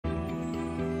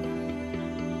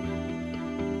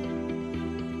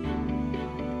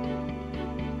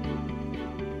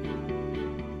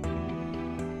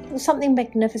There was something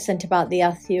magnificent about the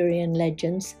Arthurian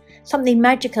legends, something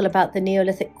magical about the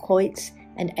Neolithic quoits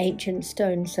and ancient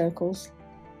stone circles,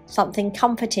 something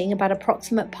comforting about a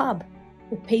proximate pub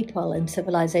with people and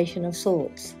civilization of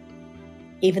sorts.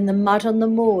 Even the mud on the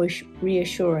moors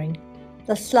reassuring,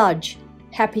 the sludge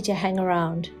happy to hang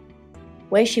around.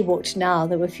 Where she walked now,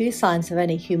 there were few signs of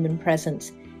any human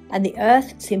presence, and the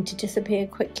earth seemed to disappear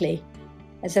quickly,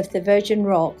 as if the virgin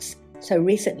rocks, so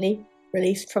recently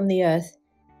released from the earth,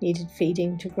 needed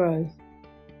feeding to grow.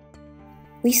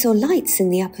 We saw lights in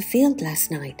the upper field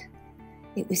last night.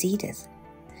 It was Edith.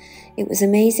 It was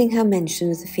amazing how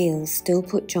mention of the fields still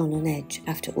put John on edge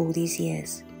after all these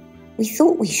years. We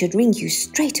thought we should ring you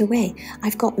straight away.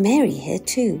 I've got Mary here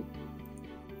too.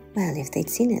 Well, if they'd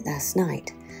seen it last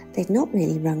night, they'd not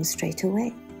really rung straight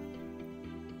away.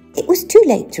 It was too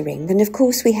late to ring, and of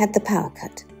course we had the power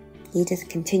cut. Edith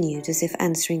continued as if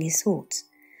answering his thoughts.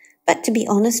 But to be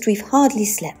honest, we've hardly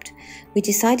slept. We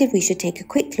decided we should take a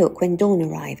quick look when dawn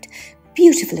arrived.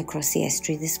 Beautiful across the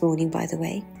estuary this morning, by the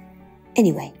way.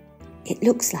 Anyway, it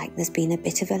looks like there's been a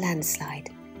bit of a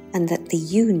landslide, and that the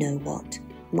you-know-what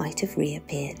might have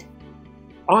reappeared.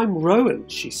 I'm Rowan,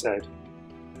 she said.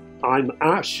 I'm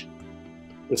Ash.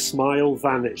 The smile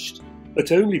vanished,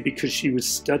 but only because she was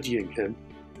studying him.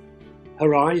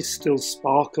 Her eyes still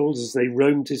sparkled as they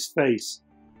roamed his face.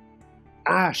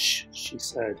 Ash, she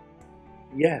said.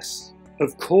 Yes,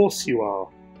 of course you are.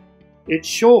 It's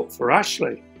short for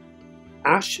Ashley.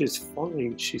 Ash is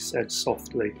fine, she said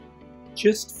softly.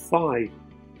 Just fine.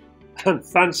 And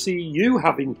fancy you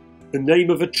having the name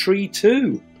of a tree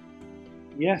too.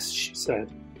 Yes, she said.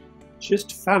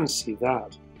 Just fancy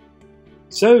that.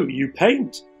 So you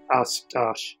paint? Asked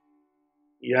Ash.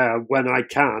 Yeah, when I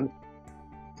can.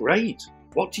 Great.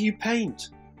 What do you paint?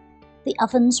 The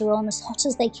ovens are on as hot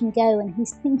as they can go, and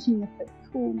he's thinking of the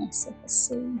coolness of the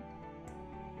sea.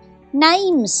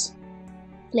 Names!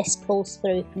 Bliss calls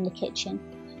through from the kitchen.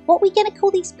 What are we going to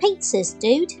call these pizzas,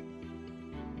 dude?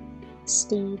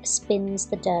 Steve spins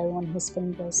the dough on his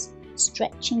fingers,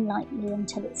 stretching lightly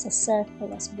until it's a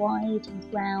circle as wide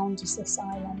and round as this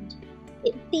island.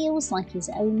 It feels like his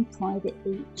own private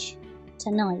beach.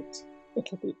 Tonight,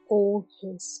 it'll be all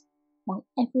his, while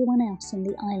everyone else on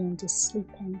the island is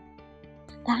sleeping.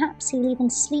 Perhaps he'll even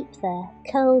sleep there,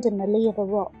 curled in the lee of a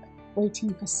rock,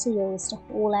 waiting for seals to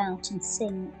haul out and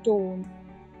sing at dawn.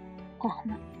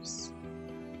 Perhaps.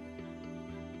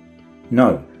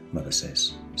 No, Mother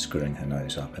says, screwing her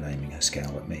nose up and aiming her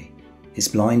scowl at me. It's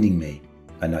blinding me.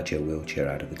 I nudge her wheelchair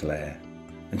out of the glare.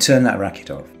 And turn that racket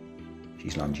off.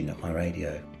 She's lunging at my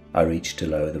radio. I reach to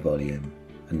lower the volume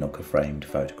and knock a framed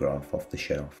photograph off the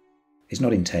shelf. It's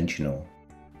not intentional,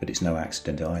 but it's no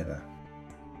accident either.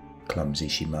 Clumsy,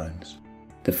 she moans.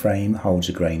 The frame holds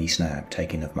a grainy snap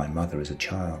taken of my mother as a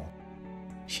child.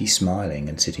 She's smiling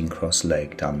and sitting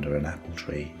cross-legged under an apple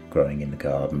tree growing in the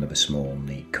garden of a small,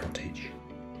 neat cottage.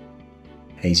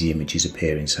 Hazy images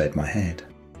appear inside my head.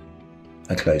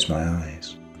 I close my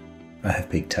eyes. I have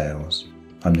pigtails.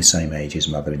 I'm the same age as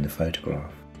Mother in the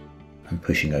photograph. I'm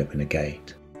pushing open a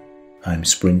gate. I'm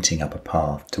sprinting up a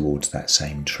path towards that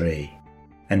same tree.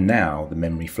 And now the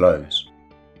memory flows.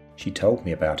 She told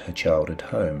me about her childhood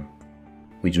home.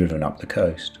 We'd driven up the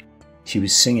coast. She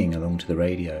was singing along to the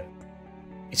radio.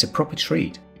 It's a proper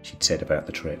treat, she'd said about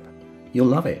the trip. You'll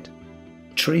love it.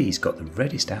 The tree's got the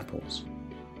reddest apples.